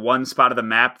around the one spot of the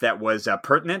map that was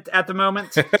pertinent at the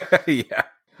moment. Yeah.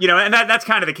 And that's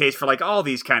kind of the case for like all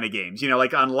these kind of games.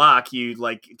 Like Unlock, you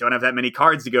like don't have that many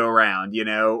cards to go around,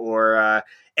 or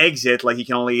Exit, like you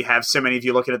can only have so many if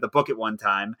you looking at the book at one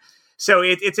time. So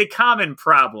it's a common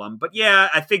problem. But yeah,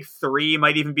 I think 3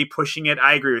 might even be pushing it.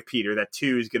 I agree with Peter that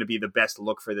 2 is going to be the best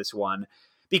look for this one.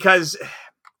 Because,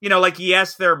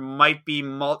 yes, there might be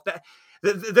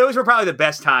those were probably the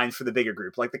best times for the bigger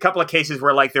group. Like the couple of cases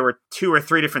where like there were 2 or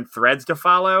 3 different threads to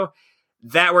follow.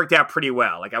 That worked out pretty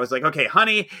well. Like I was like, okay,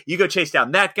 Honey, you go chase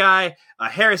down that guy.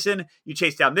 Harrison, you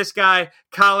chase down this guy.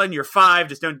 Colin, you're 5.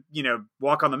 Just don't,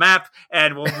 walk on the map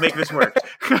and we'll make this work.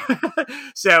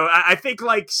 So I think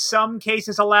like some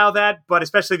cases allow that, but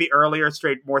especially the earlier,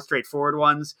 more straightforward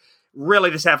ones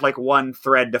really just have like one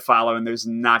thread to follow, and there's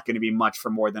not going to be much for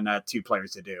more than 2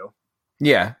 players to do.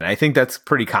 Yeah, I think that's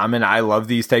pretty common. I love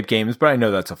these type games, but I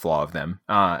know that's a flaw of them.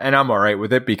 And I'm all right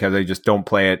with it because I just don't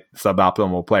play at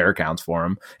suboptimal player counts for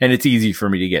them. And it's easy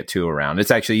for me to get 2 around. It's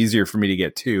actually easier for me to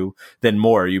get 2 than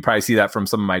more. You probably see that from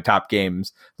some of my top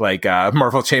games, like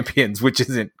Marvel Champions, which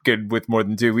isn't good with more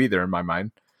than 2 either in my mind.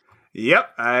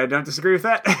 Yep, I don't disagree with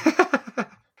that.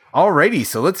 Alrighty,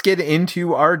 so let's get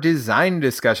into our design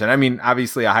discussion. I mean,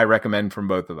 obviously a high recommend from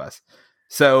both of us.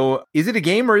 So is it a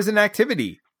game or is it an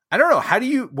activity? I don't know.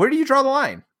 Where do you draw the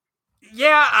line?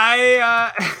 Yeah,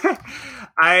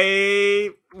 I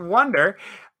wonder.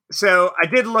 So I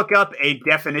did look up a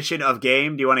definition of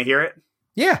game. Do you want to hear it?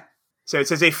 Yeah. So it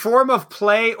says a form of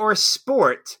play or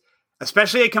sport,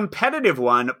 especially a competitive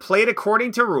one, played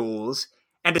according to rules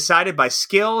and decided by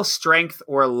skill, strength,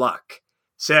 or luck.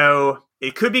 So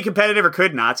it could be competitive or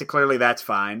could not. So clearly that's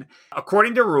fine.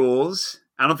 According to rules,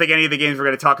 I don't think any of the games we're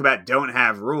going to talk about don't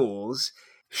have rules.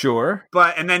 Sure.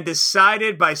 And then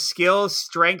decided by skill,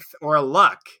 strength, or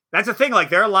luck. That's the thing. Like,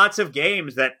 there are lots of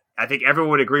games that I think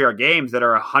everyone would agree are games that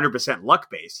are 100%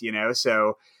 luck-based,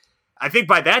 So I think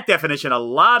by that definition, a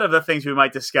lot of the things we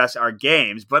might discuss are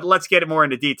games, but let's get more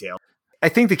into detail. I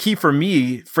think the key for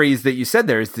me phrase that you said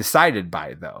there is decided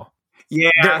by, though.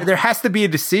 Yeah. There has to be a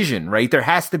decision, right? There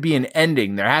has to be an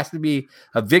ending. There has to be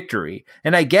a victory.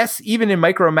 And I guess even in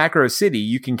Micro Macro City,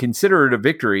 you can consider it a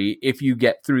victory if you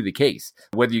get through the case,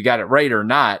 whether you got it right or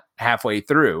not halfway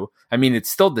through. I mean,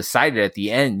 it's still decided at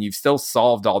the end. You've still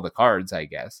solved all the cards, I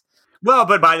guess. Well,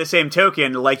 but by the same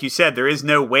token, like you said, there is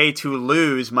no way to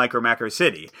lose Micro Macro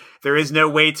City. There is no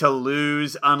way to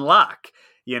lose Unlock.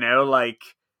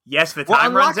 Yes, the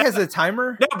time runs out. Unlock has a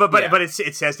timer? No, but it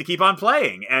says to keep on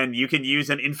playing, and you can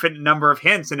use an infinite number of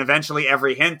hints, and eventually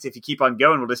every hint, if you keep on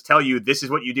going, will just tell you this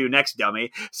is what you do next,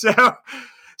 dummy. So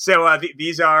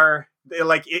these are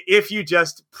like, if you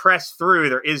just press through,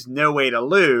 there is no way to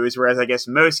lose. Whereas I guess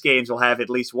most games will have at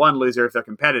least one loser if they're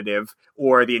competitive,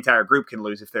 or the entire group can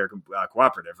lose if they're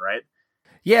cooperative, right?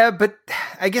 Yeah, but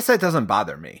I guess that doesn't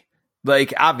bother me.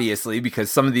 Like, obviously, because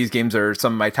some of these games are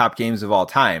some of my top games of all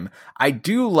time. I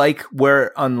do like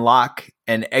where Unlock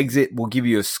and Exit will give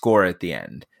you a score at the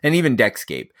end, and even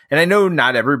Deckscape. And I know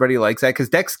not everybody likes that because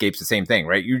Deckscape's the same thing,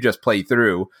 right? You just play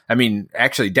through. I mean,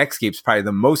 actually, Deckscape's probably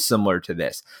the most similar to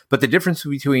this. But the difference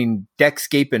between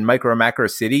Deckscape and Micro Macro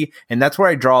City, and that's where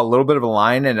I draw a little bit of a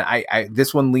line, and I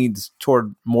this one leads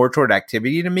more toward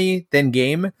activity to me than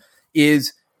game,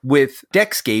 is with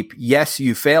Deckscape, yes,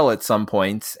 you fail at some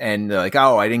points and they're like,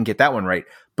 oh, I didn't get that one right.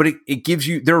 But it gives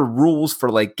you, there are rules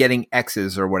for like getting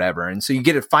X's or whatever. And so you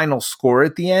get a final score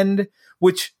at the end,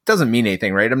 which doesn't mean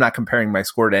anything, right? I'm not comparing my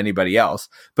score to anybody else,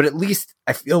 but at least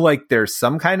I feel like there's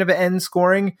some kind of end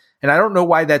scoring. And I don't know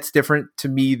why that's different to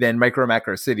me than Micro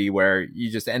Macro City, where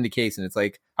you just end a case and it's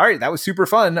like, all right, that was super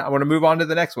fun. I want to move on to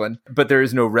the next one, but there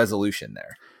is no resolution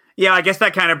there. Yeah, I guess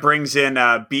that kind of brings in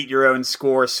beat your own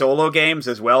score solo games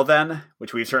as well then,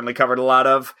 which we've certainly covered a lot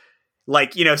of.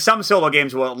 Like, some solo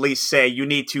games will at least say you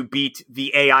need to beat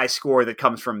the AI score that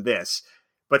comes from this.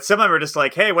 But some of them are just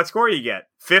like, hey, what score you get?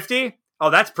 50? Oh,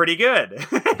 that's pretty good.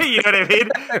 You know what I mean?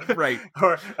 Right.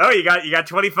 Or, oh, you got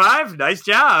 25? Nice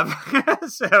job.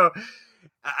 So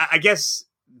I guess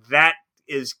that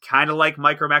is kind of like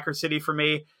Micro Macro City for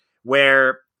me,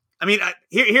 where... I mean,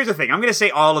 here's the thing. I'm going to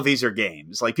say all of these are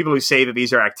games. Like, people who say that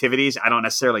these are activities, I don't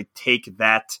necessarily take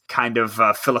that kind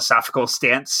of philosophical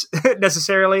stance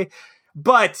necessarily.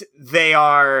 but they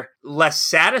are less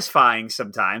satisfying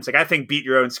sometimes. Like, I think beat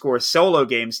your own score solo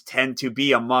games tend to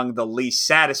be among the least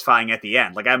satisfying at the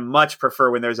end. Like, I much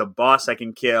prefer when there's a boss I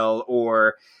can kill,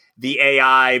 or the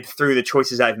AI, through the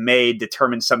choices I've made,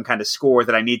 determines some kind of score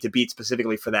that I need to beat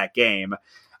specifically for that game.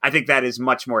 I think that is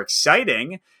much more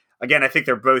exciting. Again, I think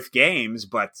they're both games,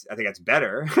 but I think that's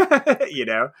better, you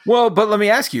know? Well, but let me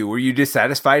ask you, were you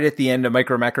dissatisfied at the end of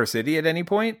Micro Macro City at any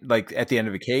point? Like at the end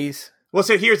of a case? Well,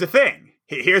 so here's the thing.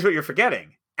 Here's what you're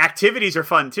forgetting. Activities are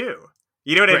fun too.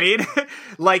 You know what I mean?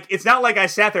 Like, it's not like I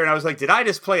sat there and I was like, did I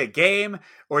just play a game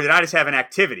or did I just have an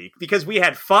activity? Because we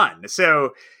had fun.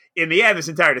 So in the end, this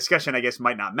entire discussion, I guess,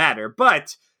 might not matter,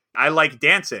 but I like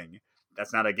dancing.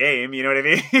 That's not a game. You know what I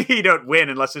mean? You don't win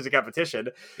unless there's a competition.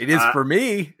 It is for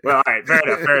me. Well, all right.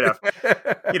 Fair enough.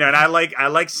 You know, and I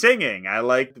like singing. I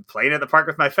like playing at the park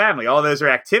with my family. All those are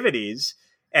activities.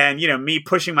 And, you know, me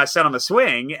pushing my son on the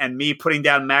swing and me putting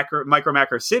down Micro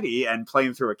Macro City and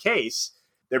playing through a case.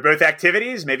 They're both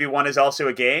activities. Maybe one is also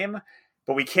a game,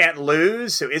 but we can't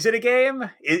lose. So is it a game?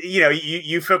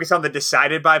 You focus on the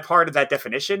decided by part of that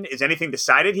definition. Is anything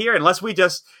decided here? Unless we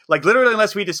just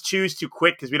choose to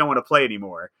quit because we don't want to play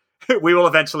anymore, we will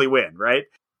eventually win, right?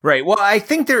 Right. Well, I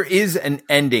think there is an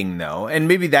ending, though, and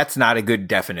maybe that's not a good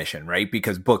definition, right?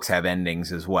 Because books have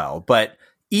endings as well. But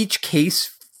each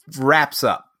case wraps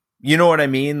up. You know what I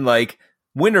mean? Like,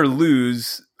 win or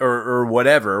lose or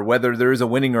whatever, whether there is a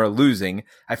winning or a losing,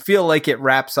 I feel like it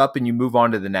wraps up and you move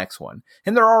on to the next one.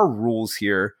 And there are rules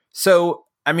here. So,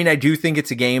 I mean, I do think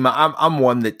it's a game. I'm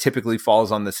one that typically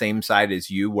falls on the same side as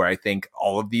you, where I think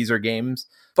all of these are games.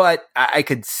 But I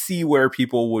could see where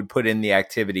people would put in the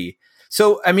activity.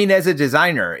 So, I mean, as a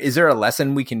designer, is there a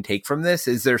lesson we can take from this?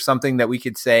 Is there something that we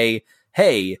could say,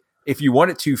 hey, if you want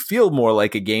it to feel more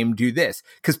like a game, do this?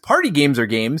 Because party games are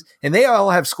games and they all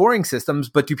have scoring systems,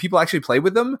 but do people actually play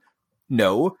with them?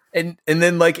 No. And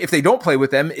then, like, if they don't play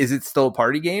with them, is it still a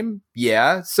party game?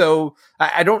 Yeah. So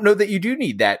I don't know that you do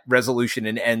need that resolution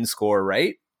and end score,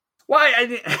 right? Well,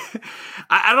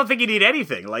 I don't think you need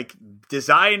anything. Like,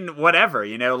 design whatever,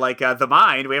 you know, like The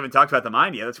Mind. We haven't talked about The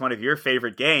Mind yet. That's one of your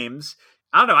favorite games.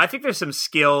 I don't know. I think there's some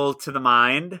skill to The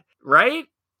Mind, right?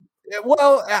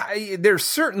 Well, there's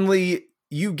certainly,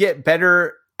 you get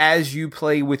better as you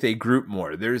play with a group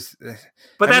more.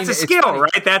 But that's a skill,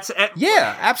 right?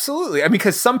 Yeah, absolutely. I mean,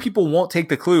 because some people won't take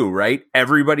the clue, right?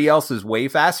 Everybody else is way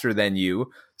faster than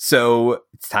you. So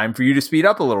it's time for you to speed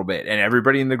up a little bit, and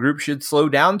everybody in the group should slow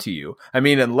down to you. I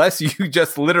mean, unless you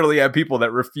just literally have people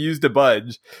that refuse to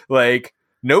budge, like,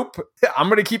 nope, I'm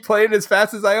going to keep playing as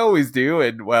fast as I always do.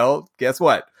 And well, guess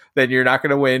what? Then you're not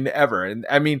going to win ever. And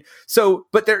I mean, so,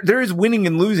 but there is winning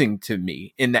and losing to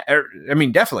me in that. I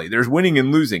mean, definitely there's winning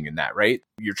and losing in that, right?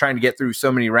 You're trying to get through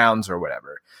so many rounds or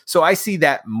whatever. So I see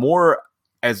that more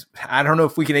as, I don't know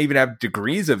if we can even have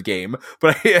degrees of game,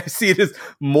 but I see it as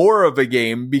more of a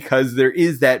game because there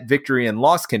is that victory and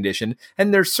loss condition.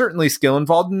 And there's certainly skill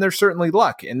involved and there's certainly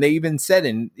luck. And they even said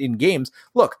in games,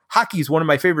 look, hockey is one of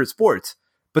my favorite sports.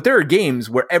 But there are games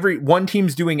where one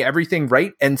team's doing everything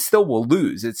right and still will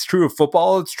lose. It's true of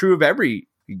football. It's true of every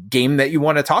game that you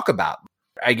want to talk about.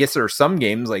 I guess there are some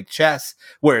games like chess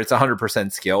where it's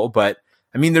 100% skill, but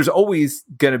I mean, there's always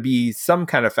going to be some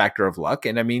kind of factor of luck.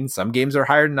 And I mean, some games are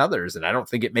higher than others. And I don't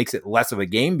think it makes it less of a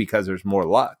game because there's more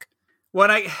luck. Well,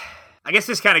 I guess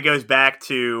this kind of goes back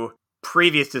to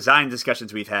previous design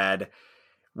discussions we've had,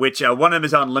 which one of them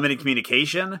is on limited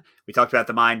communication. We talked about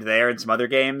The Mind there and some other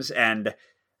games. And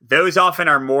those often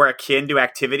are more akin to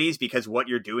activities because what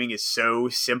you're doing is so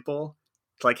simple.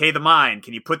 It's like, hey, The Mind,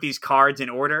 can you put these cards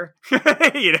in order?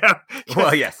 You know?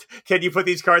 Well, yes. Can you put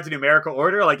these cards in numerical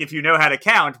order? Like, if you know how to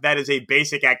count, that is a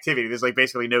basic activity. There's like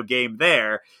basically no game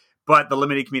there. But the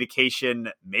limited communication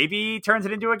maybe turns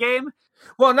it into a game.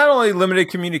 Well, not only limited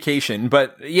communication,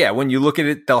 but yeah, when you look at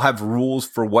it, they'll have rules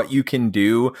for what you can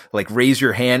do, like raise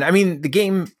your hand. I mean,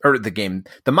 The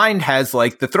Mind has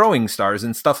like the throwing stars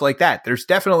and stuff like that. There's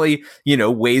definitely, you know,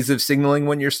 ways of signaling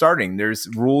when you're starting. There's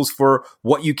rules for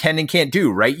what you can and can't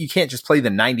do, right? You can't just play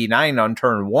the 99 on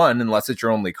turn 1 unless it's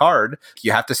your only card.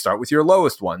 You have to start with your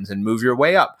lowest ones and move your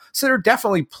way up. So there are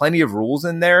definitely plenty of rules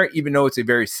in there, even though it's a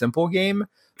very simple game.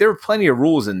 There are plenty of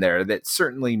rules in there that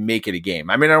certainly make it a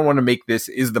game. I mean, I don't want to make this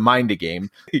is The Mind a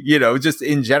game, you know, just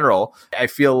in general. I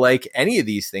feel like any of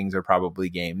these things are probably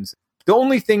games. The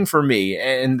only thing for me,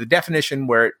 and the definition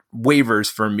where it wavers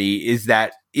for me, is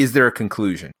that, is there a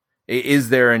conclusion? Is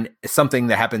there something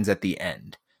that happens at the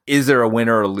end? Is there a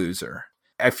winner or a loser?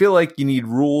 I feel like you need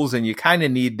rules and you kind of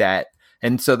need that.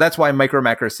 And so that's why Micro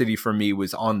Macro City for me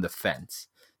was on the fence.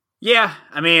 Yeah,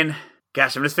 I mean,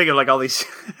 gosh, I'm just thinking like all these...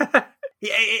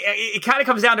 it kind of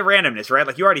comes down to randomness, right?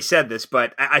 Like you already said this,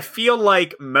 but I feel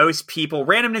like most people,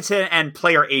 randomness and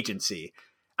player agency.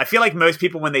 I feel like most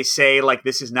people, when they say like,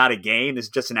 this is not a game, this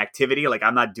is just an activity, like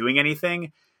I'm not doing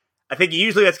anything. I think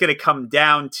usually that's going to come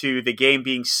down to the game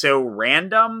being so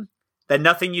random that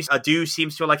nothing you do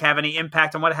seems to like have any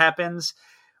impact on what happens,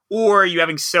 or you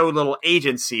having so little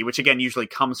agency, which again usually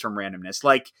comes from randomness.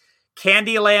 Like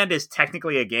Candyland is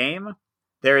technically a game.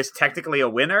 There is technically a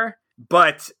winner,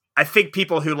 but I think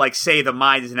people who like say the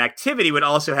mind is an activity would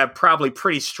also have probably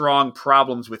pretty strong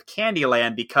problems with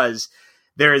Candyland because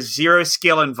there is zero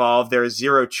skill involved. There is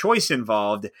zero choice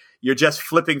involved. You're just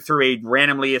flipping through a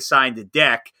randomly assigned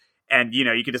deck and, you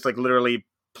know, you can just like literally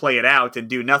play it out and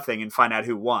do nothing and find out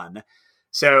who won.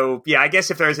 So, yeah, I guess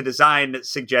if there's a design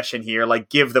suggestion here, like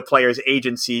give the players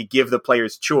agency, give the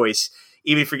players choice,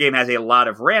 even if your game has a lot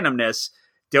of randomness,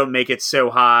 don't make it so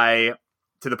high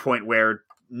to the point where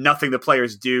nothing the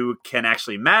players do can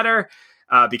actually matter,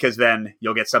 because then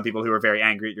you'll get some people who are very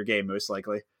angry at your game, most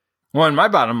likely. Well, and my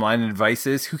bottom line advice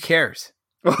is who cares?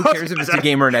 Who cares if it's a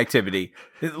game or an activity?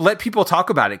 Let people talk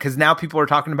about it, because now people are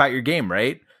talking about your game,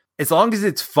 right? As long as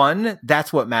it's fun,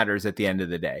 that's what matters at the end of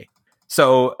the day.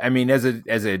 So, I mean, as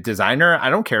a designer, I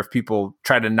don't care if people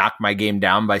try to knock my game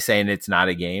down by saying it's not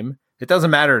a game. It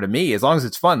doesn't matter to me as long as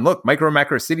it's fun. Look, Micro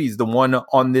Macro City is the one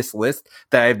on this list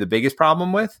that I have the biggest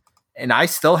problem with, and I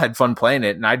still had fun playing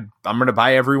it, and I'm going to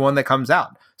buy every one that comes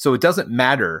out. So it doesn't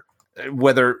matter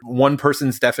whether one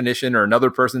person's definition or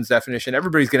another person's definition.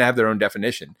 Everybody's going to have their own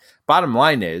definition. Bottom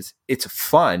line is it's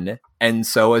fun. And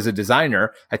so as a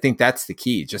designer, I think that's the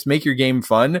key. Just make your game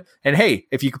fun. And hey,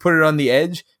 if you could put it on the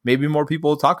edge, maybe more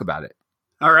people will talk about it.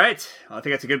 All right. Well, I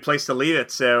think that's a good place to leave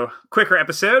it. So quicker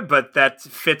episode, but that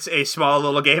fits a small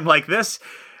little game like this.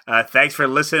 Thanks for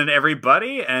listening,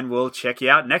 everybody. And we'll check you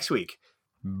out next week.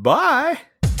 Bye.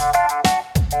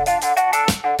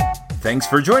 Thanks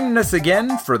for joining us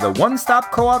again for the One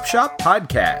Stop Co-op Shop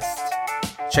podcast.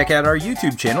 Check out our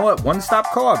YouTube channel at One Stop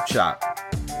Co-op Shop.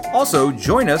 Also,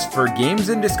 join us for games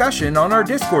and discussion on our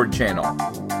Discord channel.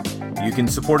 You can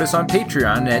support us on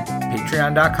Patreon at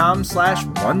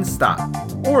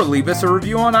patreon.com/onestop or leave us a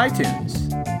review on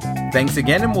iTunes. Thanks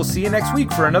again, and we'll see you next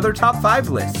week for another Top 5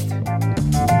 list.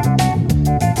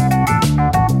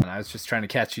 I was just trying to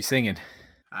catch you singing.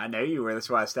 I know you were. That's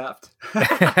why I stopped.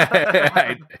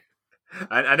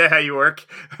 I know how you work.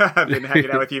 I've been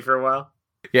hanging out with you for a while.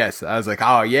 Yes, I was like,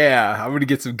 oh yeah, I'm going to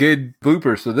get some good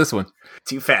bloopers for this one.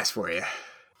 Too fast for you.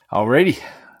 Alrighty.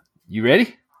 You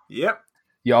ready? Yep.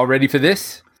 You all ready for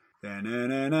this?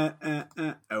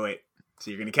 Oh, wait.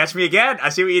 So you're going to catch me again? I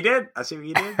see what you did.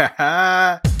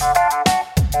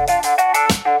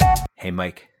 Hey,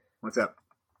 Mike. What's up?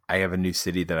 I have a new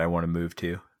city that I want to move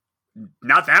to.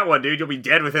 Not that one, dude. You'll be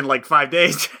dead within like 5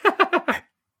 days.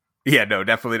 Yeah, no,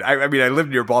 definitely. I mean, I live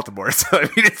near Baltimore, so I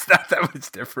mean, it's not that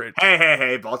much different.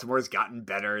 Hey. Baltimore's gotten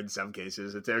better in some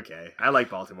cases. It's okay. I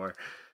like Baltimore.